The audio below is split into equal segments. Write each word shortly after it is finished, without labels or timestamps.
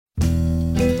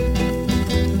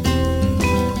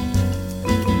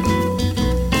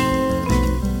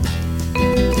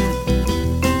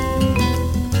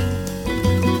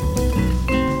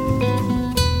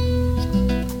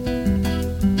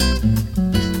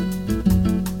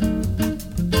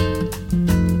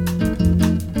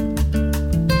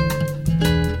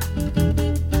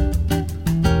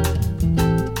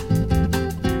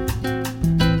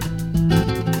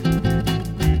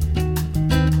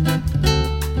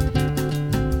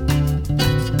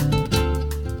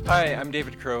Hi, I'm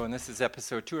David Crow, and this is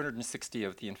episode 260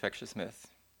 of The Infectious Myth.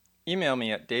 Email me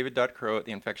at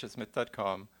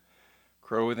david.crow@theinfectiousmyth.com,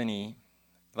 crow with an E.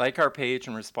 Like our page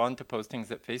and respond to postings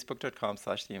at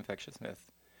facebook.com/theinfectiousmyth.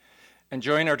 And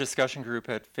join our discussion group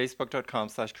at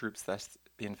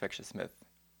facebook.com/groups/theinfectiousmyth.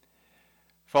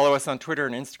 Follow us on Twitter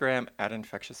and Instagram at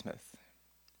infectiousmyth.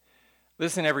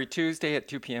 Listen every Tuesday at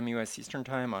 2 p.m. U.S. Eastern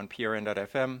Time on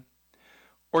prn.fm,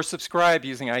 or subscribe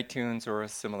using iTunes or a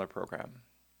similar program.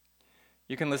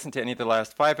 You can listen to any of the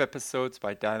last 5 episodes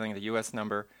by dialing the U.S.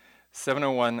 number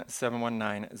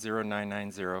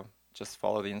 701-719-0990. Just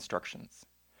follow the instructions.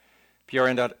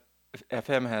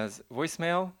 PRN.FM has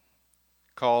voicemail.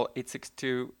 Call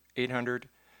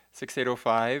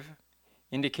 862-800-6805.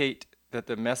 Indicate that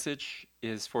the message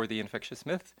is for the Infectious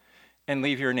Myth, and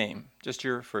leave your name, just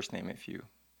your first name if you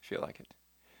feel like it.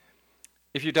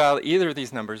 If you dial either of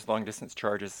these numbers, long-distance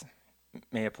charges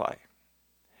may apply.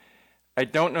 I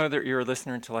don't know that you're a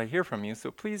listener until I hear from you,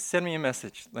 so please send me a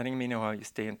message letting me know how you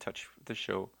stay in touch with the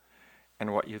show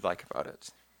and what you'd like about it.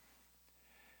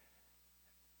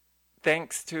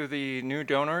 Thanks to the new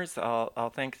donors. I'll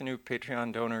thank the new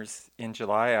Patreon donors in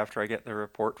July after I get the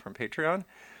report from Patreon.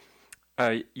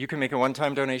 You can make a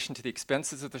one-time donation to the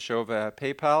expenses of the show via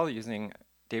PayPal using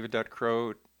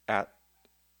david.crow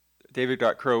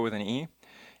with an E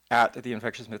at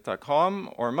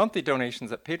theinfectiousmyth.com, or monthly donations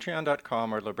at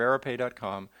patreon.com or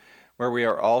liberapay.com, where we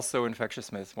are also Infectious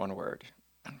Myth, one word.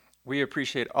 We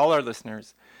appreciate all our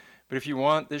listeners, but if you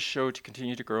want this show to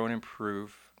continue to grow and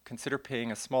improve, consider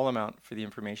paying a small amount for the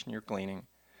information you're gleaning,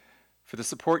 for the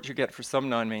support you get for some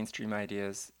non-mainstream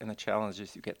ideas, and the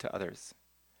challenges you get to others.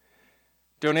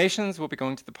 Donations will be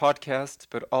going to the podcast,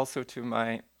 but also to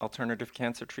my alternative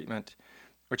cancer treatment,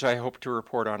 which I hope to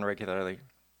report on regularly.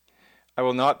 I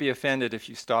will not be offended if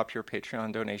you stop your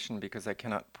Patreon donation because I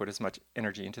cannot put as much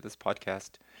energy into this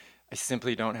podcast. I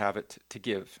simply don't have it to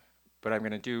give. But I'm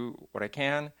going to do what I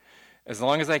can, as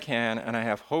long as I can, and I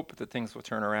have hope that things will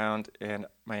turn around and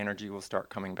my energy will start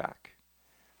coming back.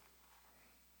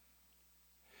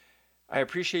 I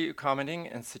appreciate you commenting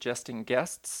and suggesting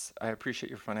guests. I appreciate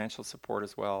your financial support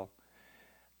as well.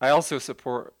 I also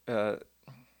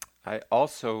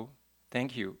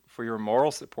thank you for your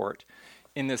moral support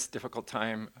in this difficult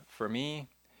time for me,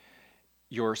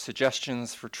 your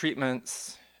suggestions for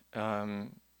treatments,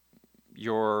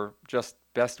 your just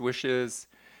best wishes.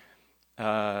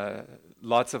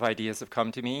 Lots of ideas have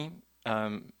come to me.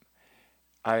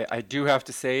 I do have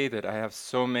to say that I have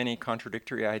so many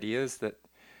contradictory ideas that,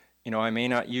 I may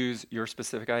not use your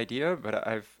specific idea, but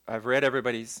I've read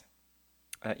everybody's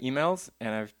emails,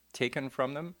 and I've taken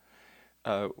from them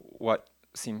what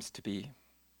seems to be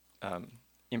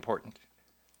important.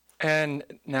 And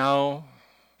now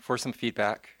for some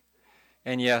feedback.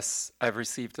 And yes, I've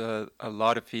received a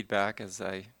lot of feedback, as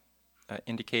I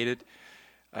indicated.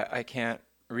 I can't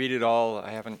read it all. I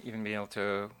haven't even been able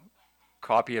to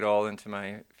copy it all into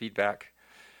my feedback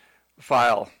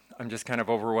file. I'm just kind of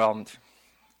overwhelmed.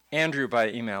 Andrew by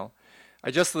email.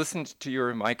 I just listened to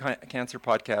your My Cancer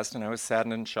podcast, and I was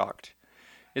saddened and shocked.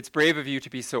 It's brave of you to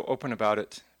be so open about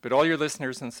it, but all your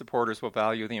listeners and supporters will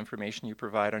value the information you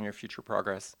provide on your future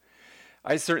progress.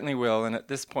 I certainly will, and at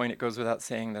this point it goes without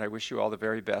saying that I wish you all the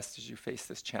very best as you face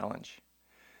this challenge.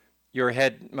 Your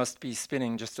head must be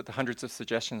spinning just at the hundreds of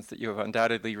suggestions that you have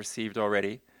undoubtedly received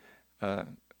already.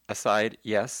 Aside,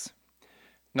 yes.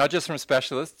 Not just from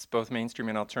specialists, both mainstream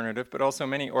and alternative, but also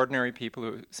many ordinary people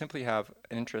who simply have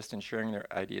an interest in sharing their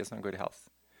ideas on good health.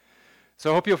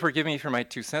 So I hope you'll forgive me for my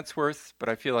 2 cents worth, but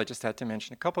I feel I just had to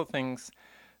mention a couple of things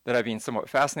that I've been somewhat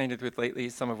fascinated with lately,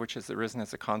 some of which has arisen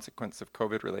as a consequence of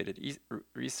COVID-related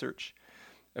research.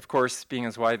 Of course, being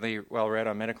as widely well-read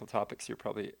on medical topics, you're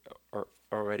probably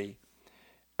already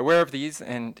aware of these,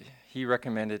 and he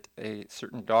recommended a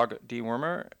certain dog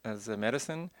dewormer as a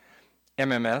medicine,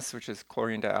 MMS, which is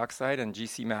chlorine dioxide, and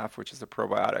GC-MAF, which is a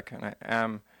probiotic. And I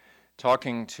am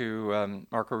talking to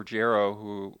Marco Ruggiero,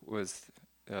 who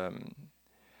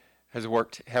has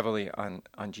worked heavily on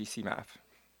GC-MAF.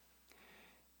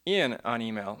 Ian on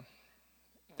email.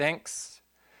 Thanks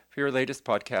for your latest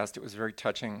podcast. It was very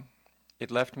touching. It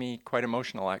left me quite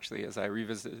emotional, actually, as I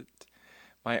revisited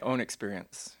my own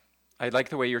experience. I like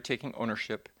the way you're taking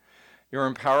ownership. Your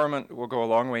empowerment will go a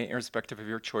long way, irrespective of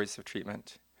your choice of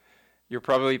treatment. You're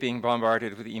probably being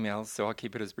bombarded with emails, so I'll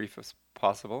keep it as brief as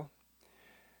possible.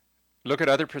 Look at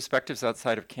other perspectives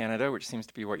outside of Canada, which seems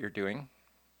to be what you're doing.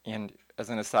 And as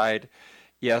an aside,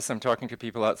 yes, I'm talking to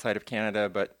people outside of Canada,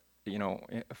 but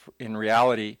in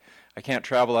reality, I can't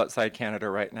travel outside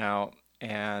Canada right now,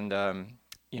 and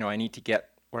I need to get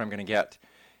what I'm going to get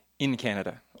in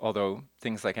Canada, although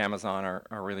things like Amazon are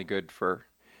really good for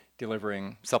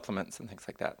delivering supplements and things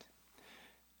like that.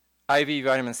 IV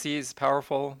vitamin C is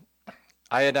powerful.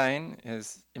 Iodine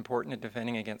is important in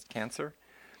defending against cancer.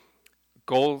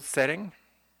 Goal setting.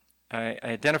 I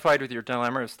identified with your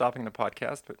dilemma of stopping the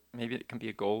podcast, but maybe it can be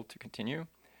a goal to continue.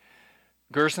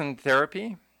 Gerson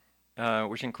therapy,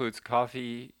 which includes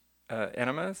coffee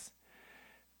enemas.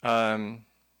 And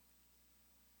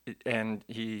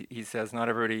he says not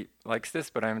everybody likes this,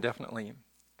 but I'm definitely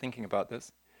thinking about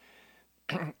this.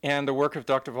 And the work of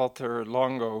Dr. Walter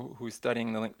Longo, who's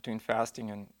studying the link between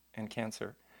fasting and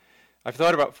cancer. I've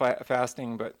thought about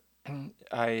fasting, but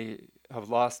I have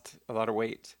lost a lot of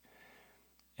weight,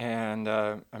 and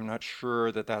I'm not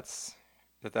sure that that's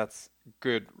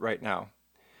good right now.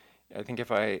 I think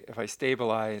if I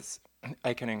stabilize,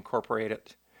 I can incorporate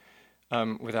it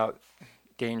without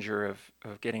danger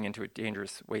of getting into a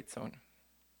dangerous weight zone.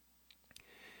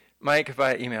 Mike,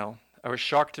 via email. I was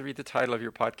shocked to read the title of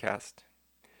your podcast.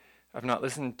 I've not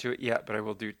listened to it yet, but I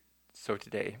will do so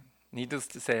today. Needless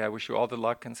to say, I wish you all the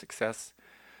luck and success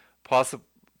possible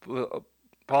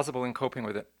in coping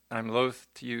with it. I'm loath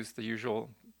to use the usual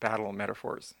battle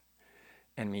metaphors.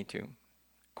 And me too.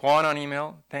 Quan on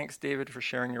email. Thanks, David, for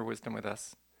sharing your wisdom with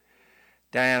us.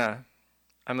 Diana,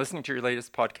 I'm listening to your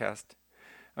latest podcast.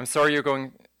 I'm sorry you're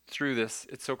going through this.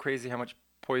 It's so crazy how much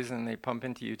poison they pump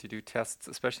into you to do tests,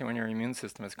 especially when your immune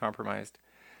system is compromised.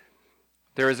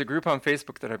 There is a group on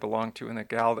Facebook that I belong to, and the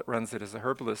gal that runs it is a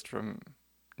herbalist from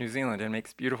New Zealand and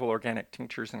makes beautiful organic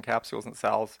tinctures and capsules and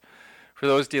salves for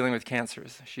those dealing with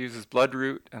cancers. She uses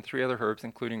bloodroot and 3 other herbs,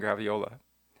 including graviola.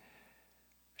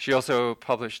 She also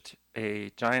published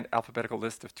a giant alphabetical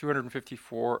list of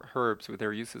 254 herbs with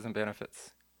their uses and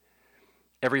benefits.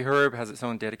 Every herb has its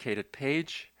own dedicated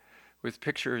page with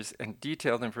pictures and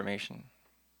detailed information.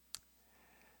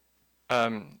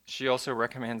 She also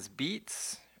recommends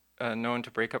beets, known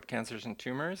to break up cancers and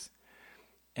tumors,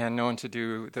 and known to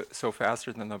do so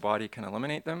faster than the body can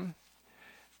eliminate them.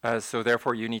 So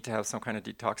therefore, you need to have some kind of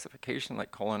detoxification,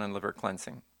 like colon and liver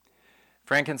cleansing.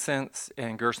 Frankincense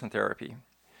and Gerson therapy.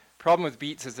 Problem with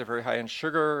beets is they're very high in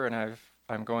sugar, and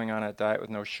I'm going on a diet with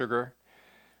no sugar,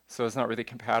 so it's not really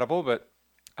compatible. But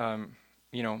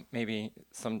maybe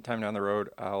sometime down the road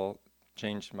I'll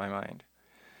change my mind.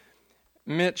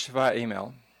 Mitch via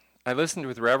email. I listened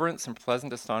with reverence and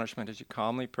pleasant astonishment as you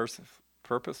calmly,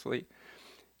 purposefully,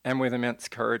 and with immense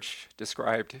courage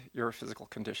described your physical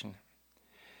condition.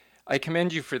 I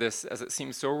commend you for this, as it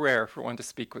seems so rare for one to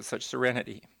speak with such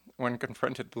serenity when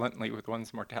confronted bluntly with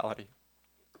one's mortality.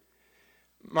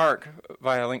 Mark,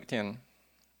 via LinkedIn.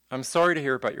 I'm sorry to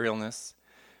hear about your illness.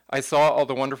 I saw all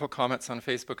the wonderful comments on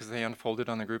Facebook as they unfolded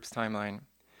on the group's timeline.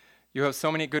 You have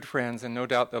so many good friends, and no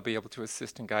doubt they'll be able to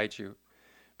assist and guide you.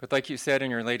 But like you said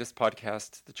in your latest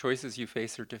podcast, the choices you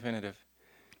face are definitive.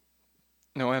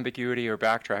 No ambiguity or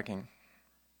backtracking.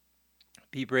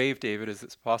 Be brave, David, as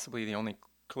it's possibly the only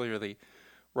clearly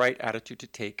right attitude to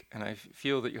take, and I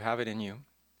feel that you have it in you.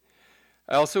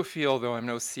 I also feel, though I'm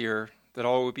no seer, that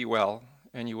all will be well,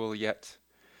 and you will yet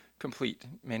complete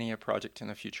many a project in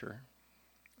the future.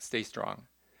 Stay strong.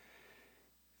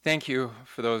 Thank you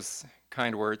for those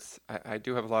kind words. I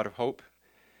do have a lot of hope.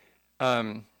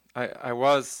 I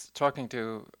was talking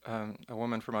to a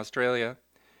woman from Australia,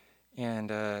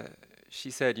 and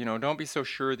she said, don't be so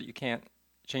sure that you can't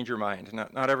change your mind.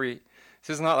 This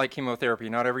is not like chemotherapy.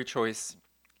 Not every choice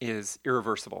is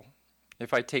irreversible.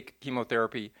 If I take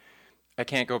chemotherapy, I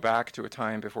can't go back to a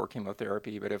time before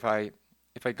chemotherapy. But if I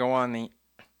go on the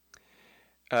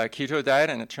keto diet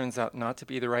and it turns out not to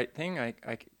be the right thing,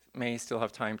 I may still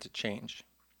have time to change.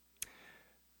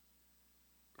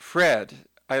 Fred,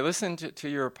 I listened to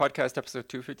your podcast episode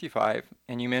 255,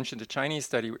 and you mentioned a Chinese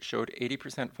study which showed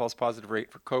 80% false positive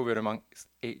rate for COVID among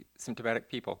asymptomatic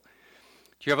people.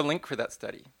 Do you have a link for that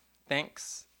study?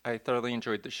 Thanks. I thoroughly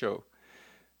enjoyed the show.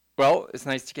 Well, it's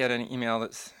nice to get an email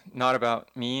that's not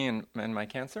about me and my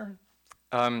cancer.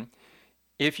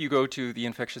 If you go to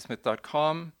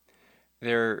theinfectiousmyth.com,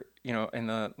 there, in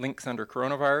the links under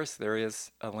coronavirus, there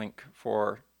is a link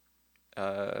for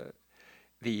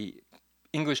the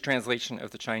English translation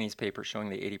of the Chinese paper showing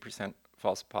the 80%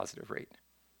 false positive rate.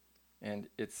 And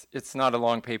it's not a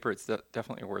long paper. It's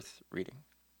definitely worth reading.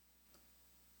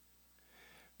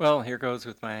 Well, here goes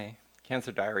with my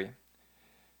cancer diary.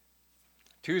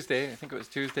 Tuesday, I think it was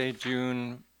Tuesday,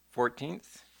 June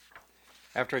 14th,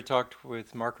 after I talked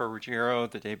with Marco Ruggiero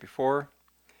the day before,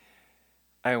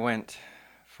 I went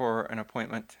for an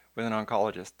appointment with an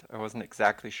oncologist. I wasn't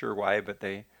exactly sure why, but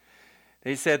they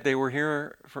said they were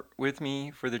here with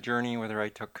me for the journey, whether I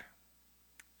took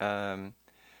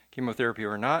chemotherapy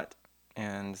or not.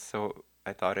 And so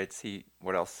I thought I'd see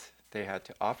what else they had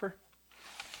to offer.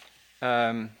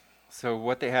 So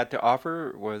what they had to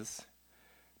offer was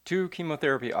two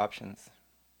chemotherapy options: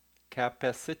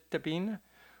 capecitabine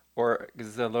or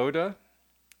Xeloda,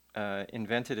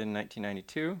 invented in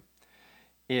 1992.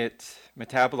 It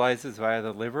metabolizes via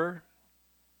the liver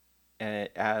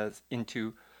as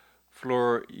into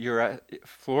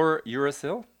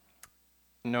fluorouracil,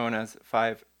 known as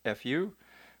 5-FU,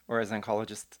 or as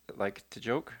oncologists like to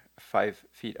joke, 5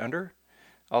 feet under,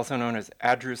 also known as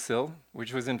adrucil,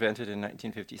 which was invented in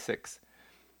 1956.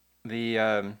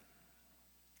 The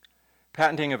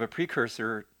patenting of a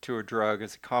precursor to a drug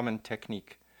is a common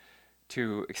technique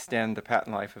to extend the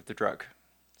patent life of the drug.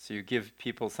 So you give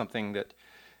people something that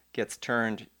gets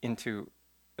turned into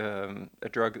a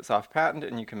drug that's off patent,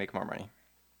 and you can make more money.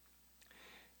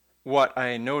 What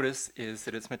I notice is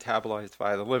that it's metabolized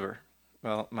via the liver.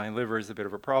 Well, my liver is a bit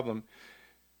of a problem.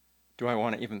 Do I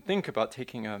want to even think about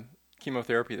taking a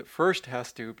chemotherapy that first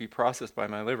has to be processed by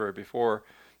my liver before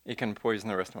it can poison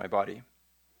the rest of my body?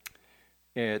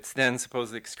 It's then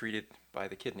supposedly excreted by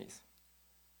the kidneys.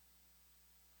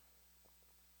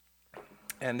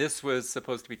 And this was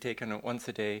supposed to be taken once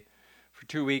a day for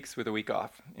 2 weeks with a week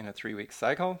off in a 3-week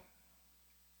cycle.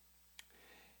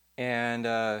 And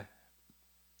an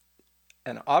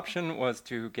option was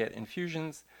to get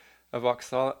infusions of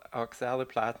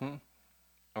oxaliplatin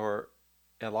or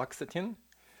eloxetin.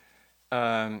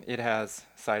 It has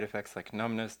side effects like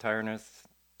numbness, tiredness,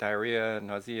 diarrhea,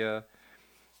 nausea,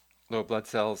 low blood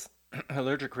cells,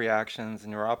 allergic reactions,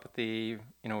 neuropathy,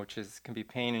 which can be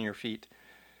pain in your feet,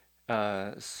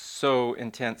 so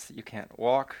intense that you can't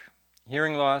walk,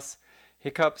 hearing loss,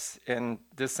 hiccups, and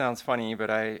this sounds funny, but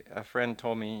a friend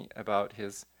told me about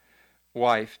his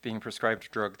wife being prescribed a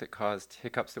drug that caused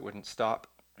hiccups that wouldn't stop,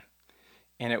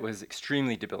 and it was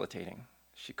extremely debilitating.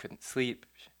 She couldn't sleep,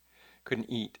 she couldn't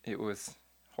eat. It was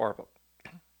horrible.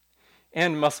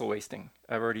 And muscle wasting.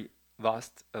 I've already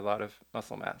lost a lot of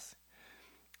muscle mass.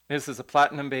 This is a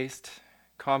platinum-based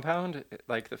compound,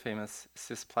 like the famous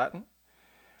cisplatin.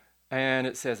 And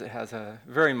it says it has a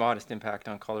very modest impact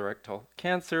on colorectal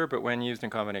cancer, but when used in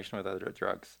combination with other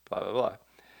drugs, blah, blah,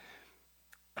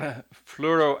 blah.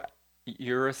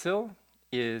 Fluorouracil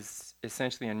is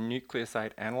essentially a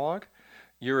nucleoside analog.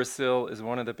 Uracil is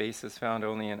one of the bases found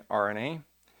only in RNA,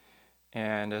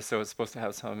 and so it's supposed to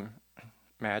have some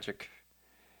magic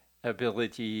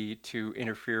ability to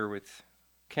interfere with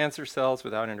cancer cells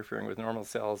without interfering with normal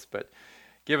cells, but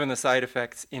given the side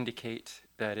effects indicate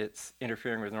that it's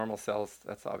interfering with normal cells,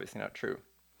 that's obviously not true.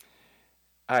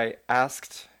 I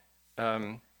asked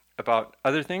about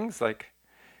other things like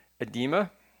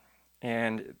edema,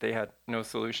 and they had no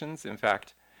solutions. In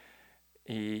fact,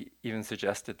 he even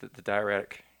suggested that the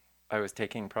diuretic I was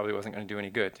taking probably wasn't going to do any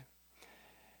good.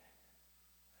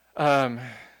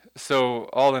 So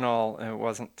all in all, it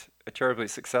wasn't a terribly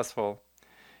successful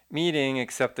meeting,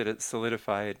 except that it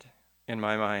solidified in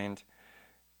my mind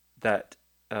that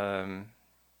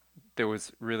there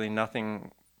was really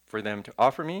nothing for them to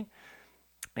offer me.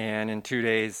 And in 2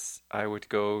 days, I would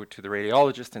go to the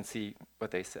radiologist and see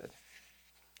what they said.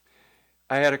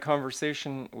 I had a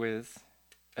conversation with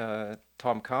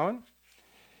Tom Cowan.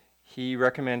 He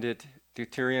recommended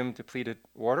deuterium-depleted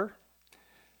water.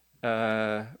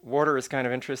 Water is kind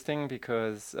of interesting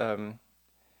because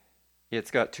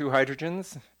it's got 2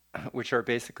 hydrogens, which are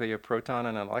basically a proton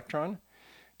and an electron.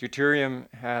 Deuterium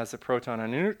has a proton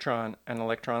and a neutron and an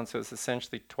electron, so it's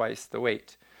essentially twice the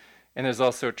weight. And there's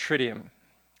also tritium,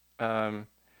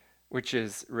 which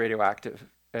is radioactive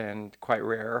and quite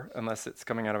rare unless it's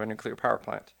coming out of a nuclear power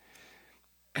plant.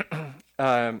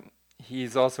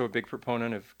 He's also a big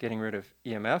proponent of getting rid of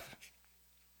EMF.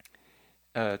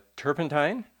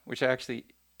 Turpentine, which actually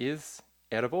is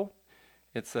edible.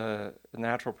 It's a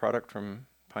natural product from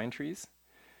pine trees.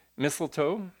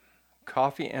 Mistletoe,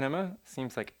 coffee enema.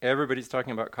 Seems like everybody's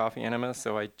talking about coffee enema,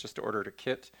 so I just ordered a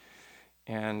kit.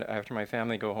 And after my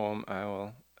family go home, I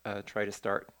will try to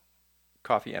start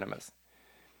coffee enemas.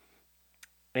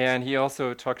 And he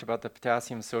also talked about the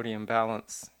potassium-sodium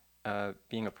balance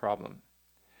being a problem.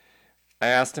 I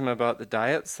asked him about the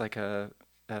diets, like a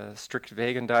strict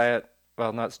vegan diet.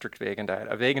 Well, not strict vegan diet.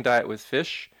 A vegan diet with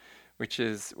fish, which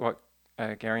is what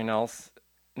Gary Null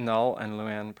and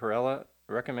Luann Perella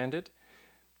recommended,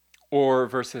 or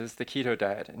versus the keto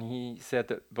diet. And he said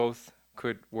that both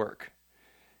could work,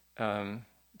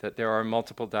 that there are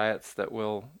multiple diets that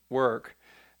will work.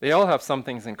 They all have some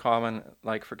things in common,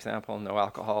 like, for example, no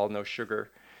alcohol, no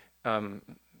sugar.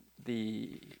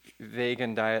 The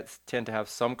vegan diets tend to have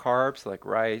some carbs, like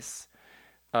rice,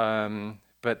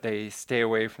 but they stay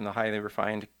away from the highly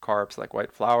refined carbs like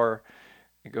white flour.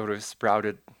 They go to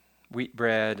sprouted wheat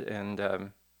bread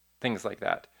and things like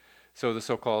that. So the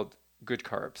so-called good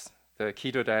carbs. The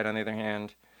keto diet, on the other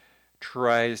hand,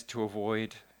 tries to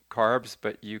avoid carbs,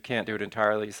 but you can't do it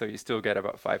entirely, so you still get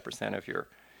about 5% of your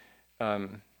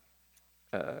um,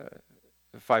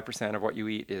 5% of what you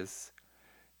eat is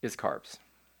carbs.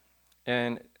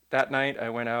 And that night I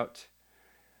went out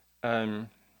um,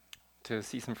 to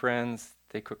see some friends.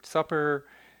 They cooked supper.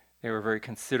 They were very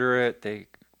considerate. They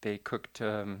cooked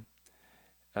um,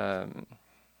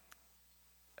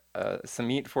 some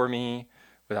meat for me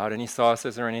without any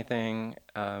sauces or anything,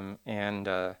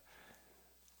 and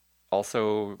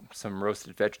also some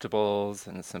roasted vegetables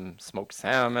and some smoked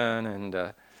salmon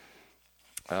and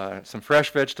some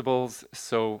fresh vegetables.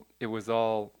 So it was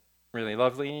all really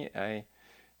lovely. I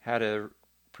had a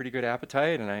pretty good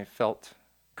appetite and I felt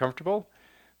comfortable,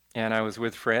 and I was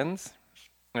with friends.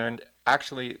 And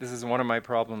actually, this is one of my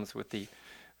problems with the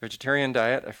vegetarian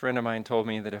diet. A friend of mine told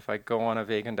me that if I go on a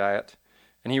vegan diet,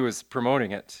 and he was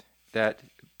promoting it, that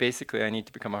basically I need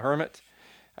to become a hermit.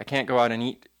 I can't go out and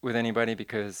eat with anybody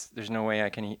because there's no way I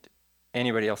can eat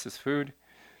anybody else's food.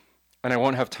 And I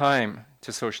won't have time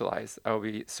to socialize. I'll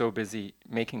be so busy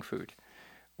making food.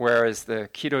 Whereas the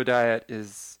keto diet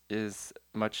is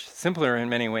much simpler in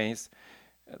many ways.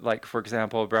 Like, for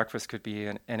example, breakfast could be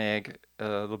an egg, a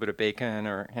little bit of bacon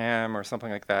or ham or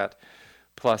something like that,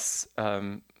 plus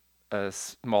a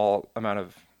small amount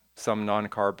of some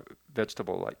non-carb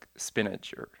vegetable like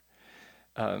spinach or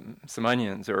some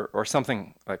onions or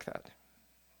something like that.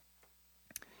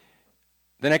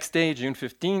 The next day, June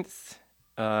 15th,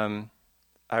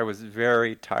 I was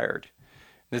very tired.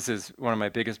 This is one of my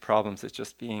biggest problems, is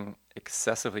just being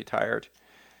excessively tired.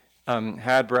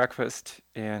 Had breakfast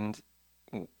and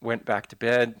went back to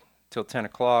bed till 10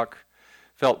 o'clock.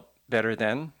 Felt better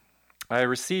then. I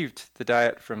received the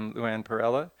diet from Luann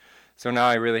Perella, so now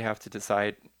I really have to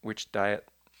decide which diet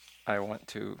I want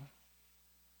to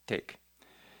take.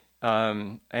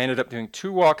 I ended up doing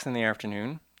 2 walks in the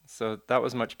afternoon, so that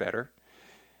was much better.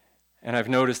 And I've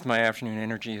noticed my afternoon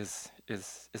energy is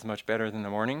much better than the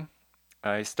morning.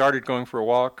 I started going for a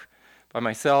walk by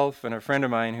myself, and a friend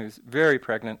of mine who's very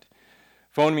pregnant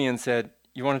phoned me and said,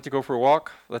 "You wanted to go for a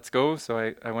walk? Let's go." So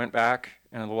I went back,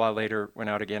 and a little while later went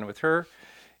out again with her,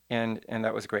 and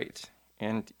that was great.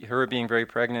 And her being very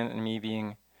pregnant and me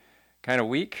being kind of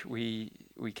weak, we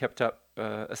kept up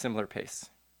a similar pace.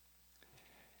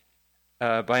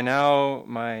 By now,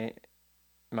 my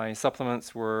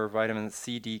supplements were vitamin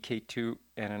C, D, K2,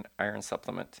 and an iron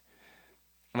supplement.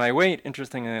 My weight,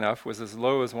 interestingly enough, was as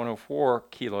low as 104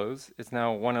 kilos. It's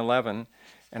now 111,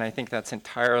 and I think that's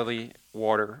entirely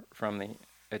water from the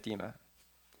edema.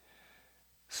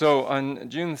 So on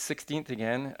June 16th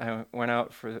again, I went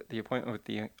out for the appointment with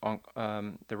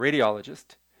the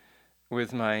radiologist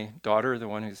with my daughter, the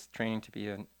one who's training to be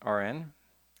an RN.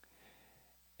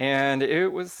 And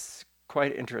it was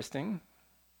quite interesting.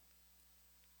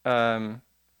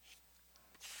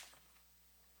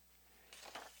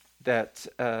 That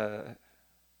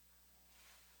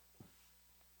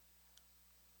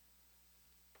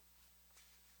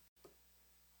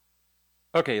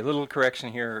okay, a little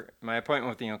correction here. My appointment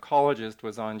with the oncologist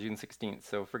was on June 16th,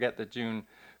 so forget the June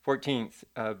 14th.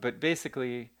 But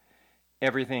basically,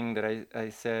 everything that I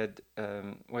said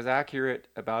was accurate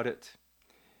about it.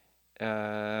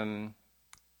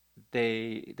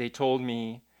 They told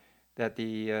me that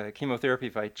the chemotherapy,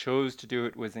 if I chose to do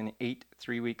it, was in 8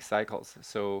 3-week cycles.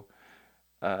 So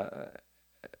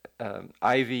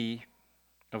IV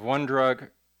of one drug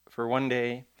for one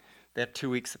day, then 2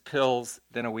 weeks of pills,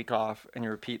 then a week off, and you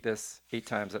repeat this 8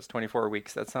 times. That's 24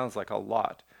 weeks. That sounds like a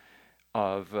lot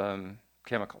of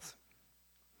chemicals.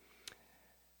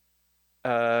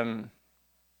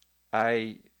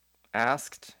 I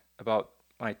asked about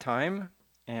my time,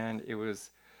 and it was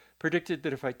predicted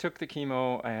that if I took the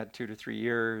chemo, I had 2 to 3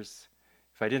 years.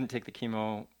 If I didn't take the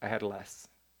chemo, I had less.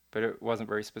 But it wasn't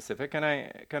very specific, and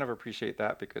I kind of appreciate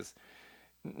that because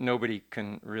nobody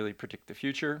can really predict the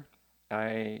future.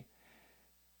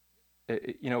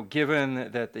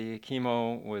 Given that the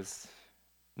chemo was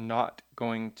not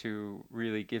going to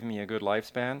really give me a good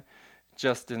lifespan,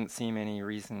 just didn't seem any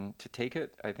reason to take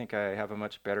it. I think I have a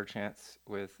much better chance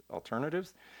with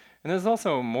alternatives. And there's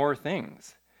also more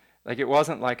things. Like, it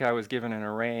wasn't like I was given an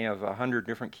array of 100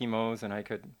 different chemos and I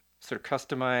could sort of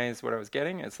customize what I was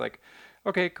getting. It's like,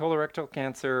 okay, colorectal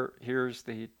cancer, here's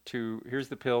the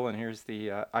pill and here's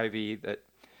the IV that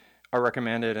are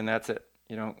recommended, and that's it.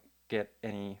 You don't get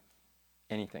anything.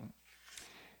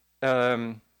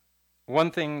 One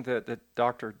thing that the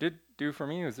doctor did do for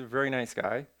me, he was a very nice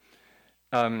guy,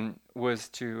 was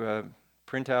to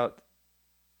print out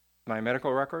my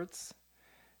medical records,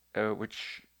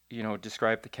 which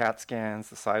describe the CAT scans,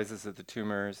 the sizes of the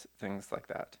tumors, things like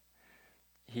that.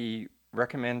 He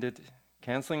recommended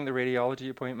canceling the radiology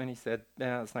appointment. He said,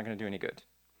 "Nah, it's not going to do any good."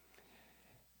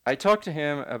 I talked to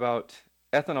him about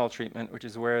ethanol treatment, which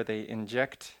is where they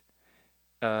inject,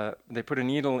 they put a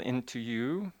needle into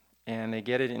you and they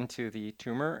get it into the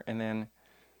tumor and then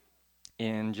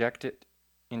inject it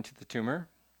into the tumor.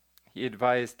 He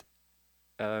advised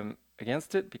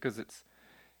against it because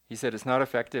he said it's not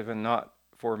effective and not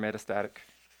for metastatic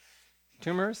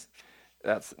tumors.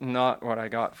 That's not what I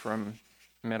got from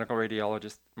medical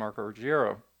radiologist Marco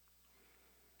Ruggiero.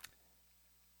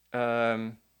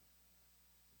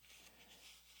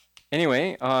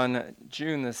 Anyway, on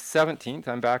June the 17th,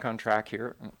 I'm back on track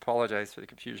here. I apologize for the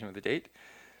confusion with the date.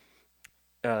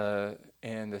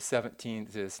 And the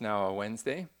 17th is now a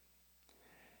Wednesday.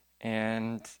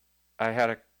 And I had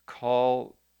a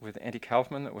call with Andy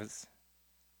Kaufman that was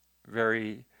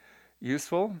very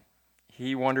useful.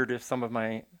 He wondered if some of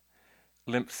my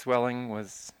lymph swelling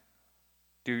was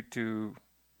due to,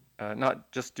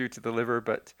 not just due to the liver,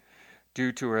 but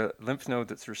due to a lymph node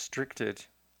that's restricted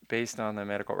based on the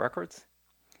medical records.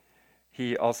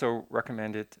 He also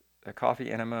recommended a coffee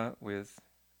enema with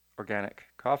organic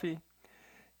coffee,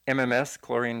 MMS,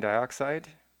 chlorine dioxide,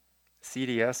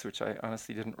 CDS, which I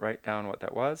honestly didn't write down what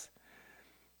that was.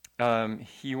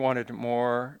 He wanted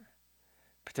more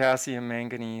potassium,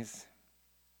 manganese,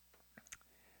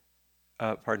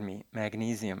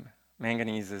 magnesium.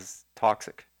 Manganese is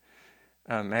toxic.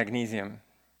 Magnesium.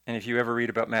 And if you ever read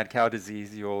about mad cow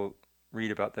disease, you'll read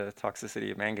about the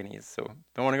toxicity of manganese. So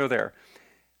don't want to go there.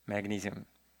 Magnesium.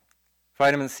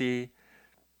 Vitamin C,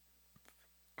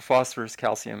 phosphorus,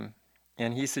 calcium.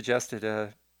 And he suggested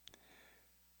a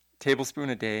tablespoon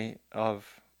a day of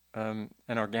an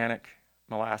organic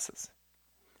molasses,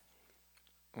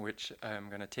 which I'm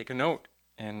going to take a note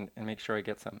and make sure I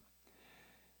get some.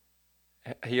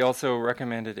 He also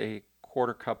recommended a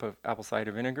quarter cup of apple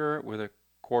cider vinegar with a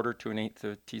quarter to an eighth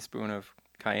of a teaspoon of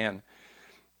cayenne.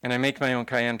 And I make my own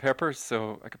cayenne pepper,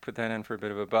 so I could put that in for a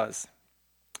bit of a buzz.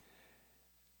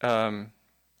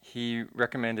 He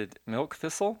recommended milk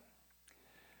thistle,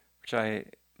 which I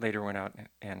later went out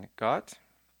and got.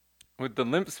 With the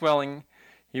lymph swelling,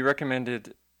 he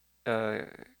recommended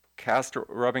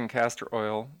rubbing castor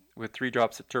oil with 3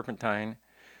 drops of turpentine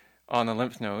on the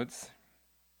lymph nodes.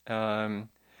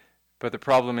 But the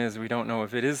problem is we don't know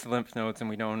if it is lymph nodes and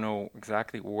we don't know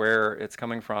exactly where it's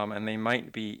coming from, and they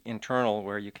might be internal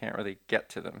where you can't really get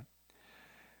to them.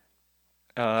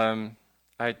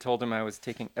 I told him I was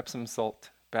taking Epsom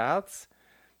salt baths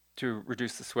to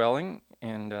reduce the swelling,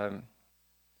 and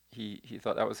he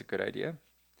thought that was a good idea.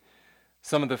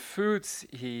 Some of the foods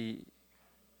he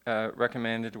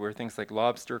recommended were things like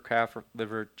lobster, calf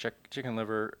liver, chicken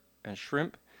liver, and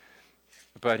shrimp.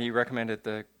 But he recommended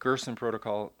the Gerson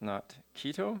protocol, not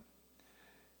keto.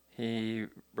 He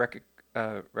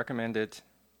recommended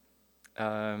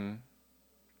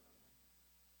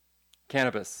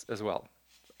cannabis as well.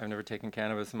 I've never taken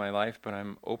cannabis in my life, but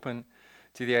I'm open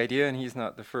to the idea, and he's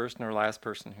not the first nor last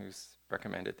person who's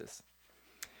recommended this.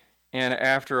 And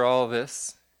after all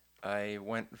this, I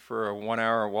went for a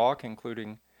 1-hour walk,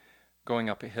 including going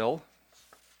up a hill,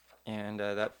 and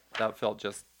that felt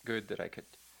just good that I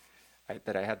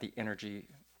had the energy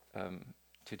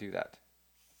to do that.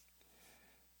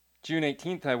 June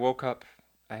 18th, I woke up.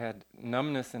 I had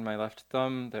numbness in my left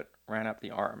thumb that ran up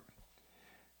the arm.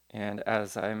 And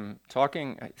as I'm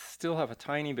talking, I still have a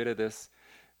tiny bit of this,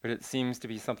 but it seems to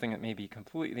be something that may be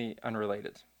completely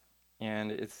unrelated.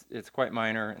 And it's quite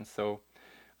minor, and so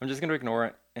I'm just going to ignore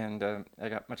it, and I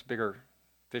got much bigger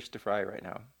fish to fry right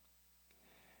now.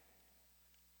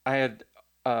 I had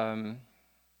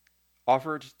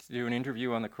offered to do an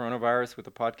interview on the coronavirus with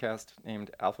a podcast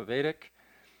named Alpha Vedic,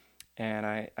 and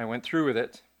I went through with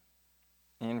it,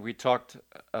 and we talked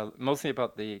mostly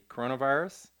about the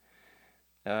coronavirus.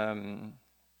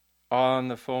 On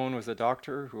the phone was a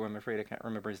doctor who I'm afraid I can't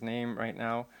remember his name right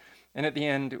now, and at the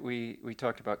end we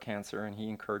talked about cancer, and he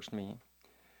encouraged me,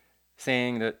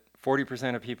 saying that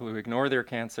 40% of people who ignore their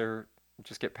cancer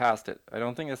just get past it. I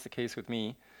don't think that's the case with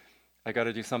me. I got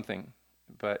to do something.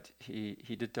 But he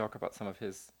did talk about some of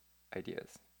his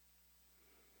ideas.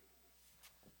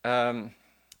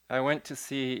 I went to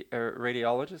see a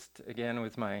radiologist again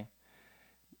with my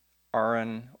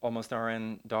almost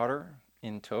RN daughter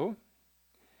in tow.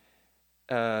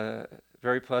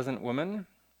 Very pleasant woman.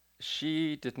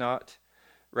 She did not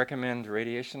recommend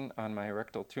radiation on my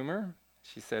rectal tumor.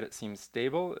 She said it seems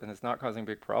stable and it's not causing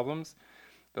big problems.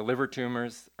 The liver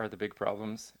tumors are the big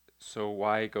problems. So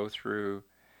why go through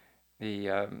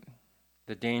the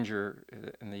danger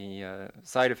and the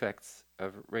side effects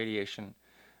of radiation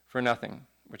for nothing,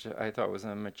 which I thought was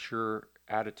a mature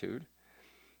attitude.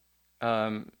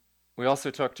 We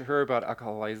also talked to her about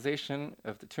alkalization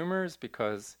of the tumors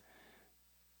because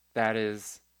that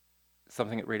is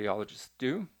something that radiologists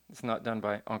do. It's not done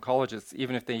by oncologists,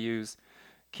 even if they use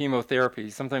chemotherapy.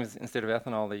 Sometimes instead of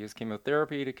ethanol, they use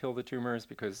chemotherapy to kill the tumors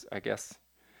because I guess,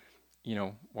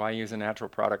 why use a natural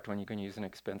product when you can use an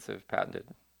expensive patented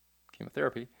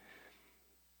chemotherapy?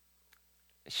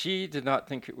 She did not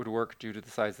think it would work due to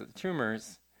the size of the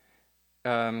tumors,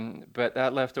 but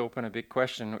that left open a big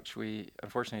question, which we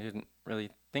unfortunately didn't really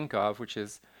think of, which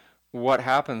is what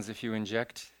happens if you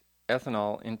inject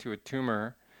ethanol into a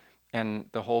tumor and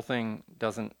the whole thing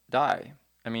doesn't die?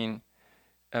 I mean,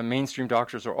 mainstream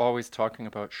doctors are always talking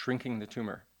about shrinking the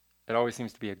tumor. It always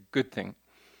seems to be a good thing.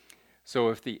 So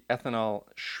if the ethanol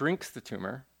shrinks the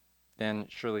tumor, then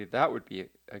surely that would be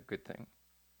a good thing.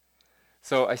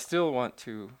 So I still want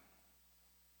to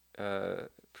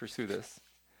pursue this.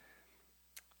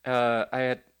 I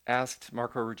had asked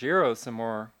Marco Ruggiero some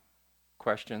more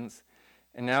questions,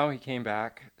 and now he came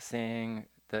back saying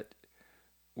that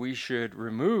we should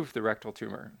remove the rectal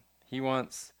tumor. He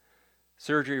wants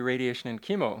surgery, radiation, and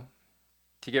chemo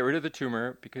to get rid of the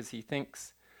tumor because he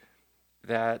thinks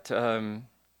that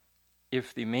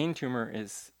if the main tumor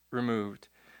is removed,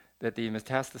 that the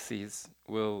metastases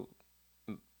will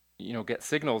get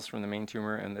signals from the main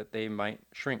tumor and that they might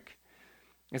shrink.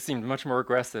 It seemed much more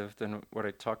aggressive than what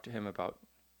I talked to him about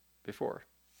before.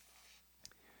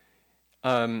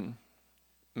 I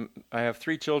have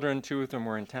 3 children. 2 of them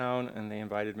were in town, and they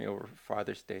invited me over for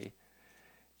Father's Day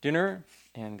dinner,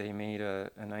 and they made a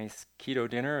nice keto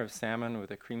dinner of salmon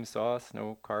with a cream sauce,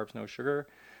 no carbs, no sugar,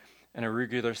 and a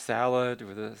regular salad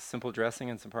with a simple dressing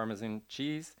and some Parmesan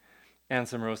cheese, and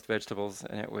some roast vegetables,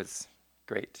 and it was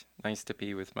great. Nice to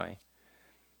be with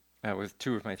with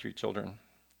 2 of my 3 children.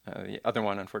 The other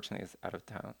one, unfortunately, is out of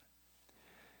town.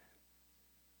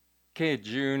 Okay,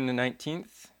 June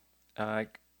 19th, I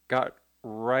got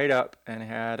right up and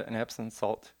had an Epsom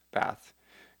salt bath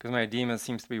because my edema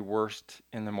seems to be worst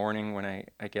in the morning when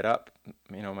I get up.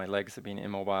 My legs have been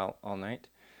immobile all night.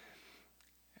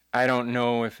 I don't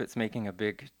know if it's making a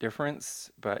big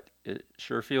difference, but it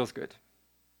sure feels good.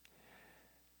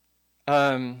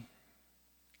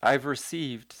 I've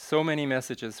received so many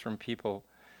messages from people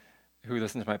who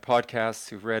listen to my podcasts,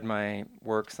 who've read my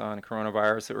works on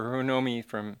coronavirus, or who know me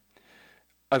from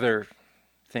other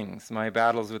things, my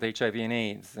battles with HIV and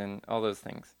AIDS and all those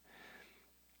things.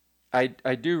 I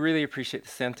do really appreciate the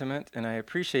sentiment, and I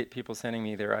appreciate people sending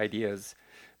me their ideas,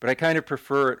 but I kind of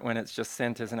prefer it when it's just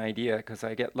sent as an idea, because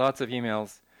I get lots of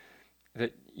emails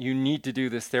that you need to do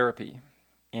this therapy.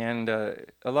 And a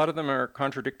lot of them are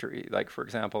contradictory. Like, for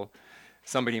example,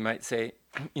 somebody might say,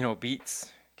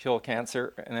 beets kill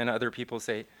cancer, and then other people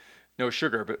say, no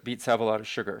sugar, but beets have a lot of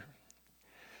sugar.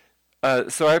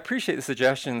 So I appreciate the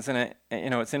suggestions, and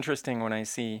it's interesting when I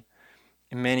see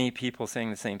many people saying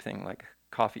the same thing, like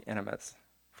coffee enemas,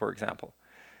 for example.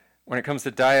 When it comes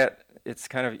to diet, it's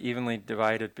kind of evenly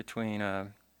divided between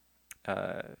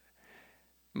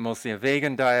mostly a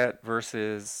vegan diet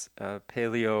versus a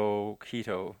paleo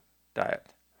keto diet.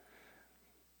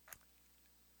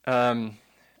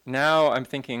 Now I'm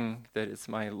thinking that it's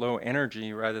my low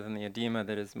energy rather than the edema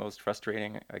that is most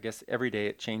frustrating. I guess every day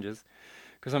it changes,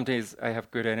 because some days I have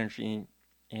good energy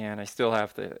and I still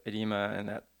have the edema, and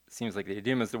that seems like the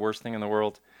edema is the worst thing in the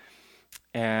world.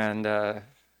 And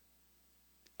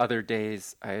other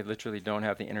days I literally don't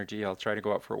have the energy. I'll try to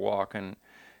go out for a walk, and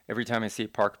every time I see a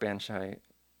park bench,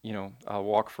 I'll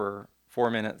walk for 4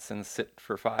 minutes and sit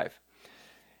for 5.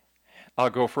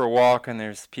 I'll go for a walk, and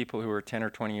there's people who are 10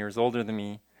 or 20 years older than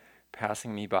me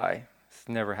passing me by. It's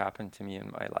never happened to me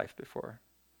in my life before.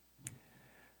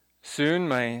 Soon,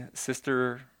 my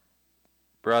sister,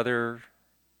 brother,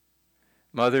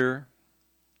 mother,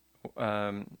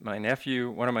 my nephew,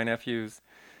 one of my nephews,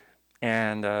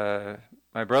 and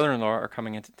my brother-in-law are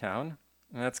coming into town,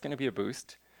 and that's going to be a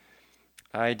boost.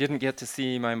 I didn't get to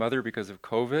see my mother because of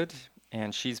COVID,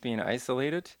 and she's being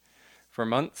isolated for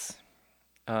months.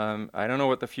 I don't know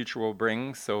what the future will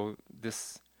bring, so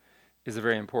this is a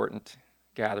very important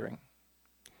gathering.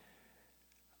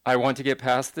 I want to get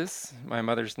past this. My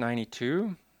mother's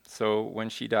 92, so when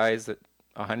she dies at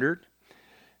 100,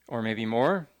 or maybe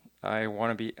more, I want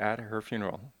to be at her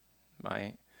funeral,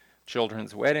 my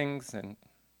children's weddings and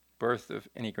birth of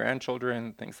any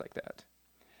grandchildren, things like that.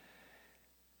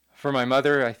 For my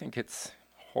mother, I think it's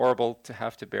horrible to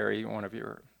have to bury one of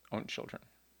your own children.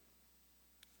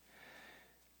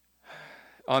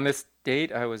 On this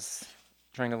date, I was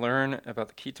trying to learn about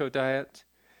the keto diet.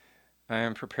 I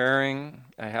am preparing.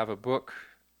 I have a book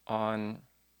on,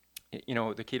 the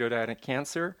keto diet and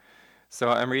cancer. So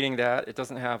I'm reading that. It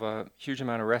doesn't have a huge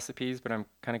amount of recipes, but I'm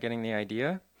kind of getting the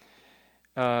idea.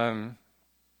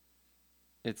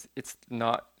 It's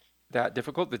not that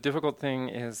difficult. The difficult thing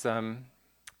is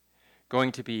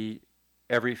going to be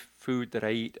every food that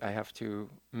I eat, I have to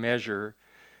measure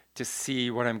to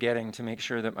see what I'm getting to make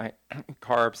sure that my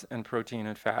carbs and protein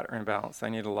and fat are in balance. I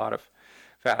need a lot of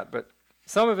fat, but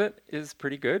some of it is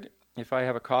pretty good. If I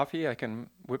have a coffee, I can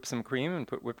whip some cream and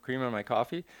put whipped cream on my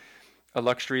coffee, a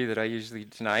luxury that I usually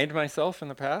denied myself in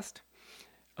the past.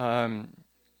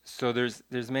 So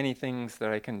there's many things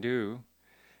that I can do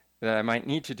that I might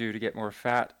need to do to get more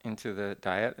fat into the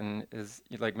diet, and is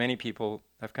like many people,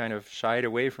 I've kind of shied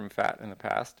away from fat in the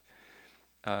past,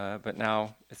 but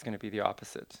now it's going to be the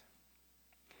opposite.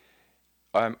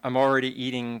 I'm already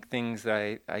eating things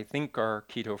that I think are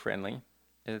keto friendly.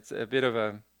 It's a bit of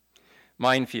a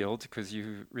minefield because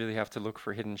you really have to look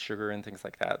for hidden sugar and things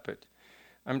like that, but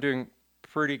I'm doing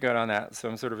pretty good on that, so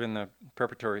I'm sort of in the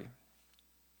preparatory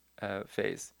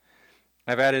phase.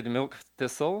 I've added milk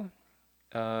thistle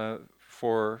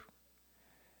for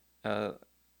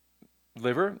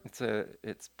liver. It's a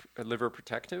liver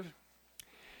protective.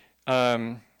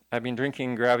 I've been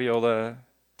drinking graviola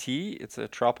tea. It's a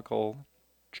tropical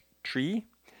tree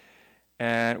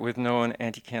and with known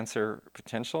anti-cancer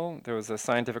potential. There was a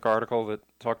scientific article that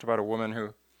talked about a woman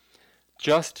who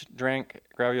just drank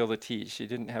graviola tea. She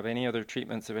didn't have any other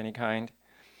treatments of any kind,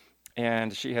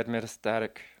 and she had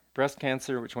metastatic breast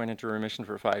cancer, which went into remission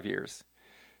for 5 years.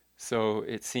 So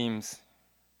it seems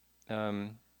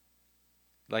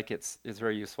like it's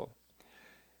very useful.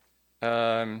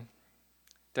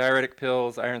 Diuretic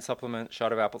pills, iron supplement,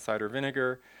 shot of apple cider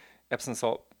vinegar, Epsom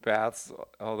salt baths,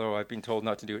 although I've been told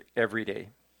not to do it every day,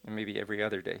 and maybe every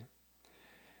other day.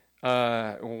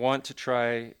 I want to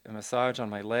try a massage on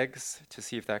my legs to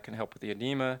see if that can help with the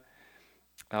edema.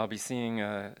 I'll be seeing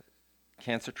a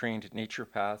cancer-trained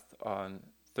naturopath on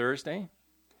Thursday.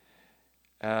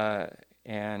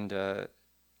 And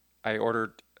I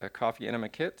ordered a coffee enema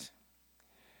kit.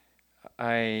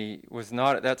 I was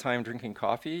not at that time drinking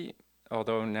coffee,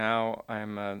 although now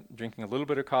I'm drinking a little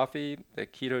bit of coffee. The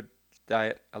keto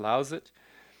diet allows it,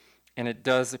 and it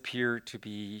does appear to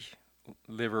be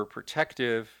liver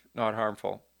protective, not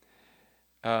harmful.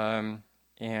 And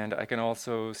I can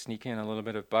also sneak in a little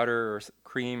bit of butter or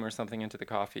cream or something into the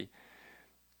coffee.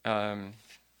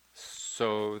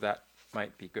 So that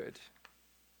might be good.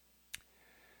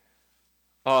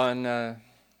 On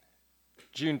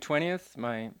June 20th,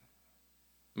 my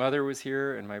mother was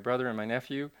here, and my brother and my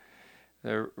nephew.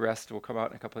 The rest will come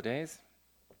out in a couple of days.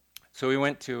 So we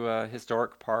went to a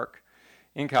historic park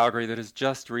in Calgary that has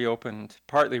just reopened,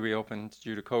 partly reopened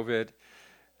due to COVID.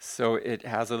 So it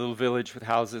has a little village with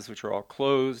houses which are all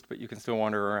closed, but you can still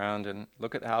wander around and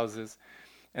look at the houses.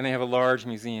 And they have a large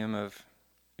museum of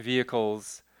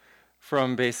vehicles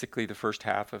from basically the first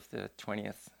half of the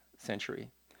 20th century.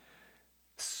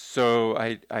 So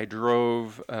I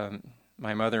drove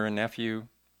my mother and nephew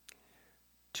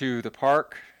to the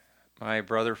park. My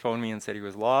brother phoned me and said he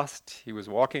was lost. He was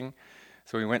walking.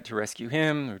 So we went to rescue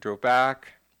him. We drove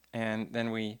back. And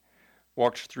then we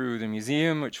walked through the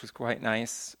museum, which was quite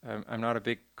nice. I'm not a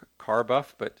big car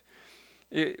buff, but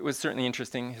it was certainly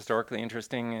interesting, historically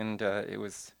interesting. And it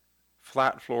was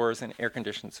flat floors and air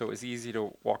conditioned, so it was easy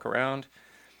to walk around.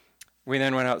 We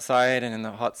then went outside, and in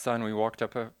the hot sun, we walked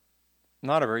up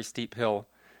not a very steep hill,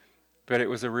 but it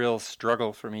was a real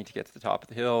struggle for me to get to the top of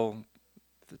the hill.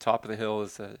 The top of the hill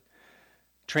is a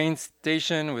train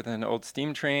station with an old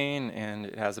steam train, and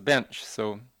it has a bench.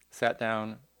 So sat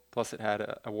down, plus it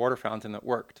had a water fountain that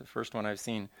worked, the first one I've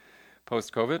seen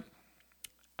post-COVID.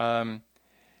 And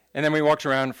then we walked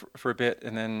around for a bit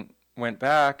and then went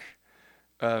back,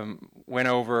 went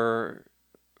over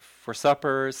for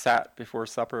supper, sat before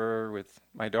supper with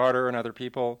my daughter and other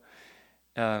people,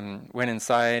 went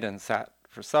inside and sat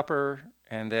for supper,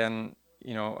 and then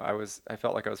I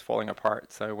felt like I was falling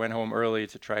apart, so I went home early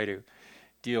to try to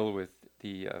deal with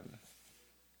the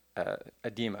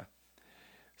edema.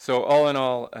 So all in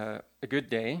all, a good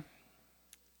day.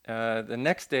 The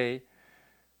next day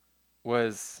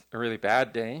was a really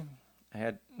bad day. I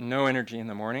had no energy in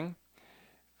the morning.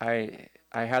 I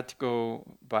had to go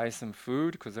buy some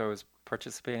food because I was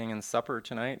participating in supper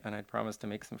tonight, and I'd promised to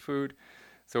make some food.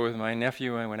 So with my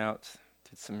nephew, I went out,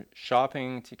 did some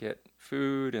shopping to get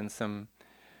food and some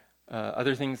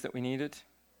other things that we needed.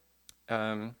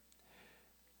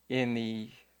 in the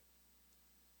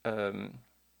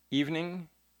evening,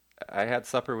 I had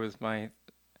supper with my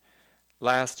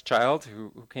last child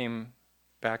who came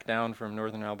back down from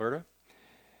northern Alberta.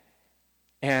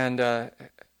 And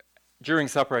during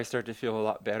supper, I started to feel a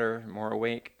lot better, more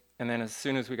awake. And then as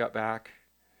soon as we got back,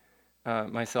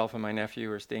 myself and my nephew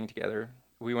were staying together.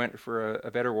 We went for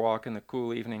a better walk in the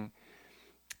cool evening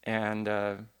and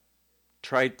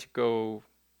tried to go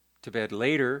to bed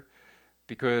later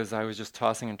because I was just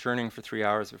tossing and turning for 3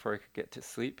 hours before I could get to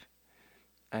sleep.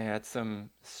 I had some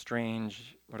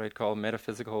strange, what I'd call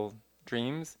metaphysical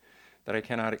dreams that I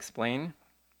cannot explain.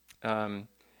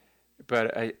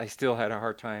 But I still had a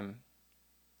hard time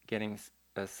getting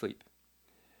asleep.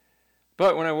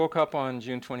 But when I woke up on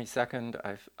June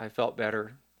 22nd, I felt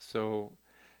better. So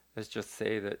let's just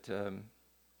say that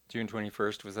June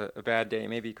 21st was a bad day,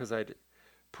 maybe because I'd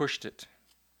pushed it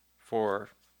for,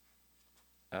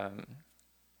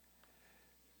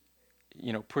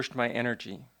 pushed my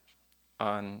energy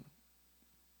on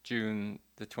June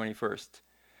the 21st.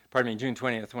 Pardon me, June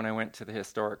 20th, when I went to the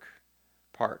historic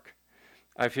park.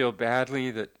 I feel badly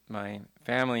that my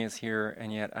family is here,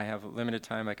 and yet I have limited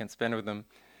time I can spend with them.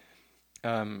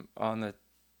 On the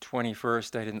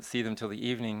 21st, I didn't see them till the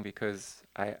evening because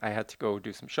I had to go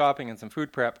do some shopping and some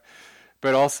food prep,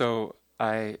 but also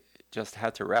I just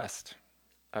had to rest.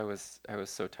 I was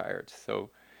so tired. So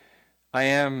I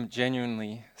am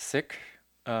genuinely sick,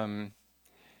 and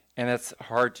that's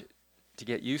hard to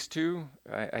get used to.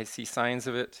 I see signs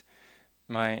of it.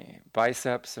 My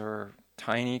biceps are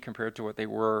tiny compared to what they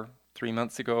were 3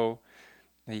 months ago.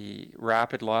 The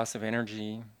rapid loss of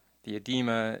energy, the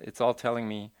edema, it's all telling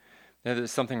me that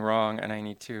there's something wrong and I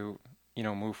need to,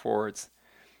 move forwards.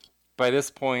 By this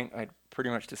point, I'd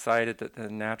pretty much decided that the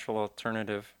natural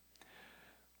alternative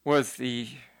was the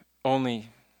only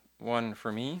one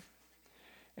for me.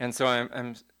 And so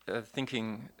I'm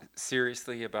thinking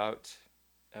seriously about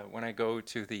when I go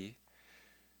to the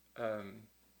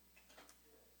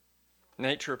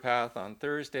naturopath on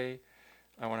Thursday.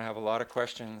 I want to have a lot of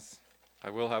questions. I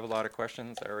will have a lot of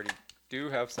questions. I already do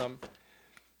have some.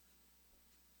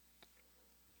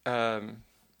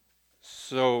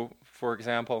 So, for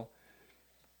example,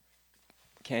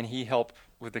 can he help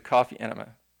with the coffee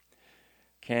enema?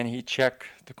 Can he check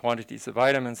the quantities of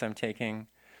vitamins I'm taking?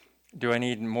 Do I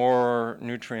need more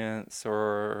nutrients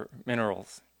or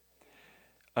minerals?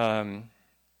 What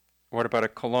about a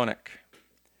colonic?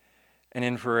 An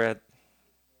infrared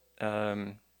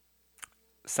sauna?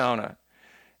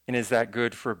 And is that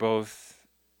good for both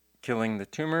killing the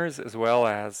tumors as well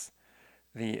as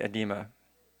the edema?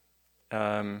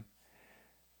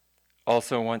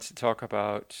 Also wants to talk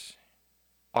about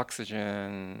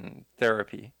oxygen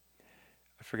therapy.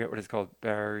 I forget what it's called,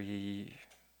 bariatric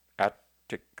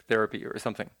therapy or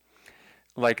something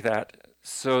like that.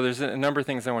 So there's a number of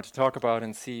things I want to talk about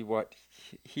and see what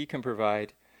he can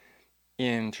provide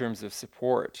in terms of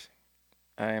support.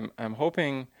 I'm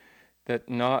hoping that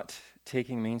not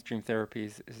taking mainstream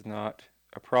therapies is not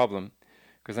a problem,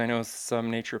 because I know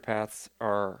some naturopaths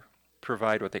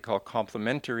provide what they call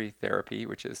complementary therapy,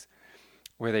 which is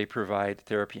where they provide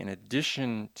therapy in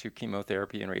addition to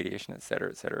chemotherapy and radiation, et cetera,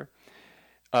 et cetera.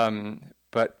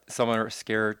 But some are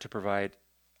scared to provide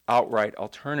outright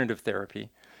alternative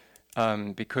therapy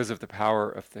because of the power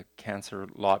of the cancer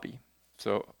lobby.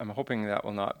 So I'm hoping that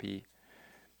will not be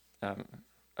a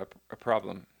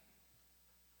problem.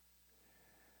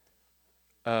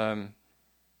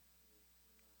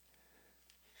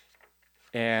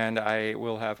 And I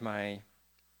will have my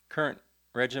current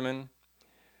regimen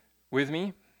with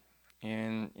me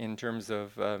in terms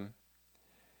of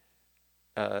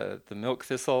the milk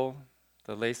thistle,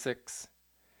 the Lasix,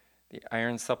 the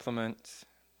iron supplement,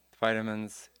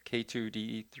 vitamins K2,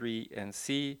 D3, and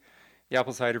C, the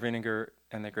apple cider vinegar,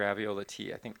 and the graviola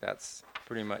tea. I think that's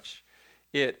pretty much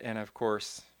it. And of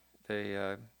course,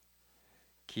 the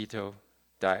keto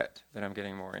diet that I'm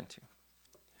getting more into.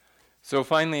 So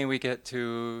finally, we get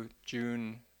to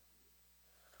June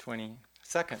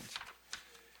 22nd,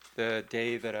 the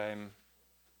day that I'm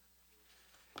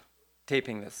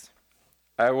taping this.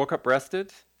 I woke up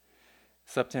rested,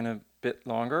 slept in a bit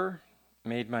longer,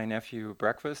 made my nephew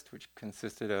breakfast, which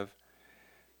consisted of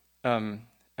an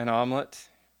omelet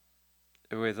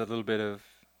with a little bit of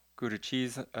Gouda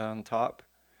cheese on top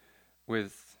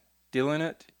with dill in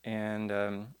it, and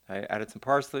I added some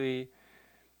parsley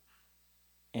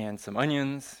and some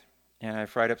onions, and I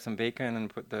fried up some bacon and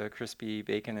put the crispy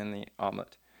bacon in the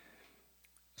omelet.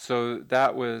 So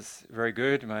that was very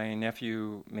good. My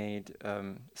nephew made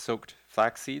soaked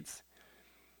flax seeds.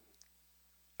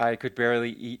 I could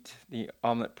barely eat the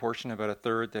omelet portion, about a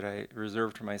third that I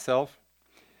reserved for myself.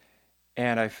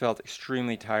 And I felt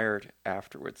extremely tired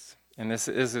afterwards. And this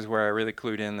is where I really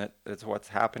clued in that that's what's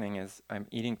happening is I'm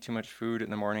eating too much food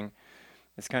in the morning.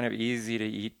 It's kind of easy to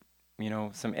eat,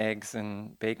 some eggs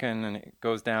and bacon and it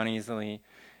goes down easily.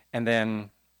 And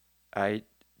then I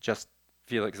just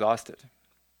feel exhausted.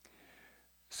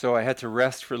 So I had to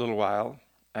rest for a little while.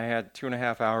 I had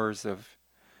 2.5 hours of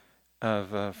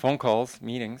phone calls,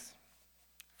 meetings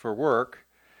for work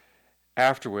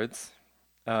afterwards.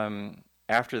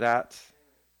 After that,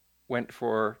 went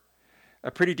for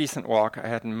a pretty decent walk. I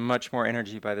had much more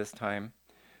energy by this time,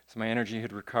 so my energy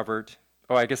had recovered.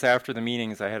 Oh, I guess after the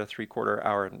meetings, I had a 3/4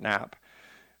 hour nap,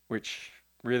 which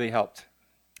really helped.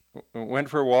 Went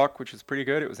for a walk, which was pretty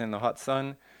good. It was in the hot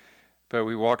sun, but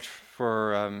we walked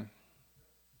for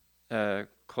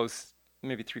close,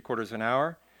 maybe 3/4 of an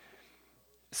hour.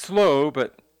 Slow,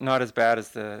 but not as bad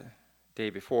as the day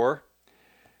before.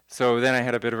 So then I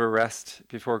had a bit of a rest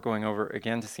before going over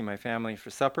again to see my family for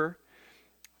supper.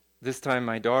 This time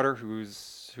my daughter,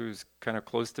 who's kind of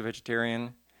close to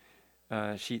vegetarian,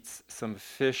 she eats some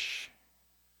fish,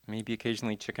 maybe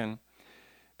occasionally chicken,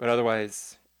 but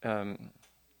otherwise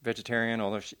vegetarian,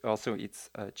 although she also eats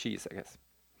cheese, I guess.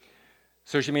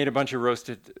 So she made a bunch of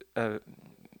roasted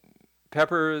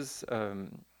peppers,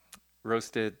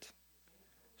 roasted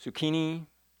zucchini,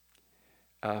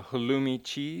 halloumi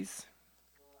cheese.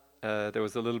 There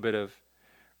was a little bit of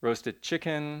roasted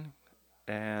chicken,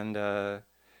 and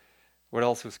what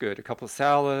else was good? A couple of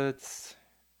salads.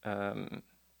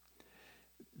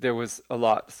 There was a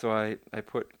lot, so I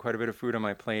put quite a bit of food on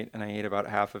my plate, and I ate about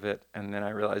half of it, and then I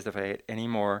realized if I ate any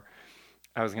more,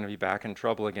 I was going to be back in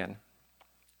trouble again.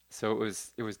 So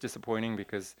it was disappointing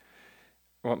because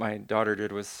what my daughter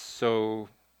did was so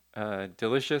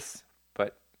delicious,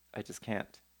 but I just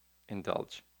can't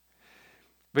indulge.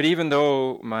 But even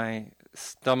though my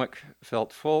stomach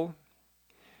felt full,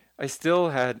 I still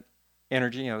had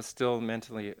energy. I was still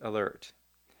mentally alert.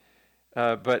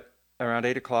 But around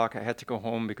 8 o'clock, I had to go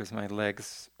home because my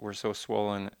legs were so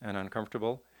swollen and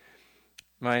uncomfortable.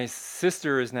 My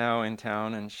sister is now in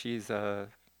town, and she's a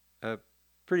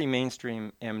pretty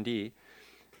mainstream MD.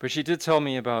 But she did tell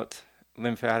me about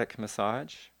lymphatic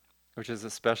massage, which is a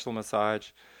special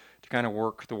massage to kind of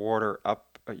work the water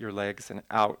up your legs and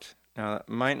out. Now, that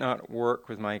might not work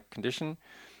with my condition.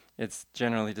 It's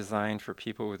generally designed for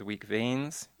people with weak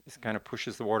veins. It kind of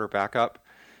pushes the water back up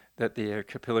that the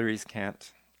capillaries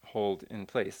can't hold in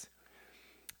place.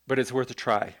 But it's worth a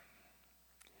try.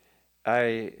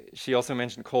 She also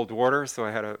mentioned cold water, so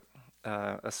I had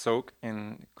a soak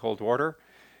in cold water.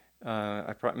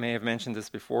 I may have mentioned this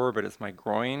before, but it's my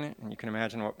groin, and you can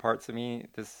imagine what parts of me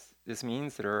this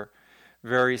means that are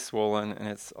very swollen, and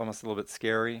it's almost a little bit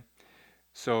scary.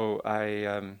 So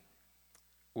I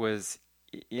was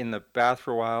in the bath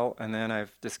for a while, and then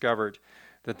I've discovered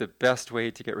that the best way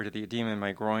to get rid of the edema in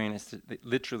my groin is to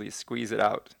literally squeeze it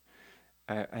out.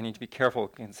 I need to be careful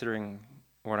considering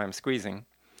what I'm squeezing,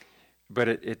 but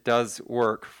it does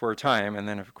work for a time, and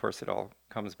then of course it all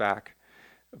comes back.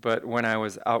 But when I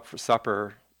was out for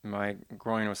supper, my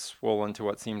groin was swollen to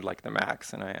what seemed like the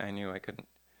max, and I knew I couldn't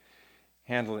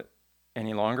handle it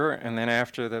any longer. And then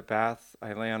after the bath,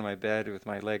 I lay on my bed with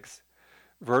my legs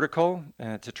vertical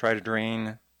to try to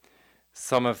drain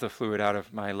some of the fluid out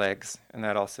of my legs, and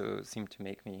that also seemed to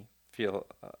make me feel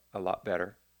a lot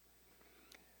better.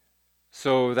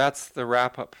 So that's the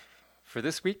wrap up for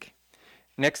this week.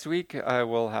 Next week, I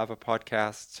will have a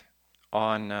podcast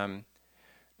on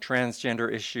transgender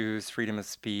issues, freedom of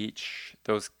speech,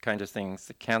 those kinds of things,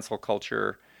 the cancel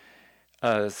culture.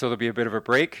 So there'll be a bit of a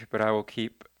break, but I will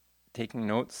keep taking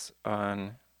notes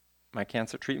on my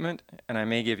cancer treatment, and I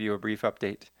may give you a brief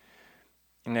update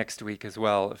next week as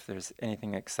well if there's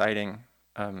anything exciting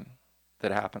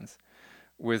that happens.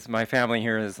 With my family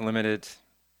here, there's limited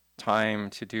time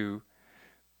to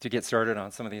get started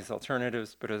on some of these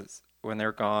alternatives, but when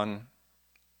they're gone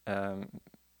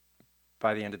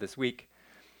by the end of this week,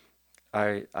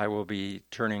 I will be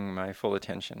turning my full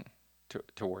attention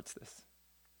towards this.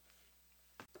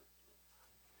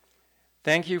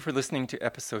 Thank you for listening to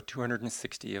episode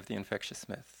 260 of The Infectious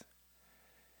Myth.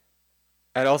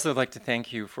 I'd also like to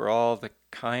thank you for all the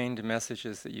kind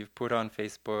messages that you've put on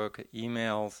Facebook,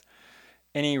 emails,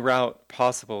 any route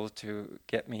possible to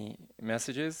get me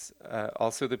messages.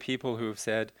 Also the people who have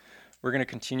said, we're going to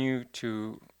continue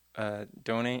to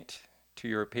donate to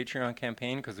your Patreon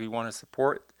campaign because we want to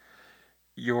support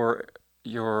your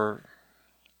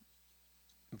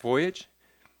voyage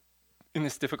in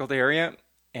this difficult area,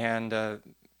 and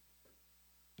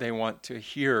they want to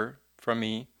hear from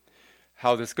me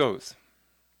how this goes.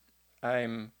 I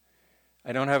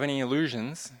don't have any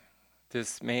illusions.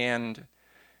 This may end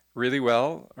really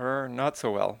well or not so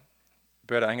well,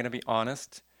 but I'm going to be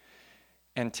honest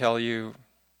and tell you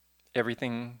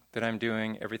everything that I'm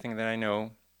doing, everything that I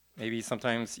know. Maybe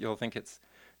sometimes you'll think it's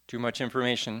too much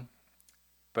information,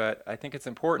 but I think it's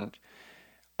important.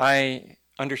 I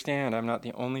understand I'm not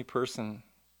the only person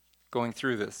going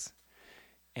through this,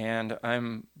 and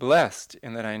I'm blessed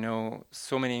in that I know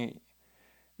so many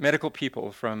medical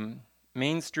people from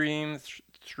mainstream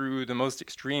through the most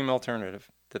extreme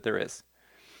alternative that there is.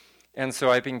 And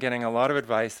so I've been getting a lot of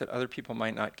advice that other people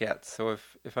might not get. So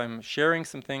if I'm sharing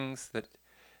some things that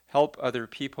help other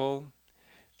people,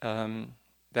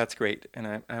 that's great.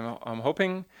 And I'm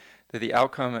hoping that the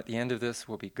outcome at the end of this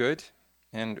will be good.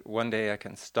 And one day I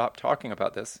can stop talking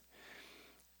about this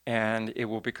and it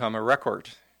will become a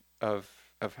record of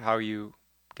how you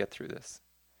get through this.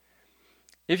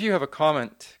 If you have a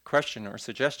comment, question, or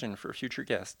suggestion for a future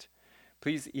guest,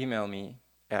 please email me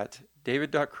at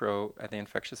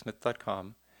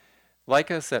david.crow@theinfectiousmyth.com.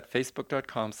 Like us at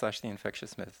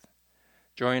facebook.com/theinfectiousmyth.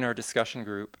 Join our discussion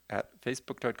group at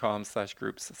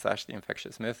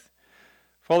facebook.com/groups/theinfectiousmyth.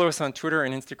 Follow us on Twitter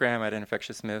and Instagram at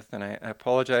infectiousmyth, and I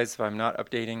apologize if I'm not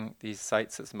updating these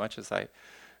sites as much as I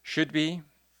should be.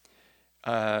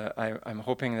 I'm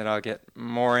hoping that I'll get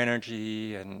more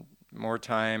energy and more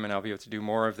time, and I'll be able to do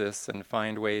more of this and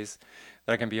find ways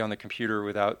that I can be on the computer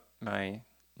without my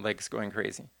legs going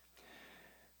crazy.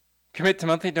 Commit to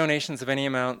monthly donations of any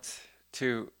amount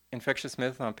to Infectious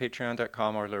Myth on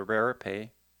patreon.com or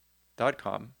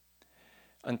larerapay.com.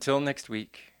 Until next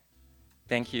week,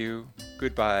 thank you,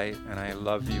 goodbye, and I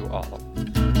love you all.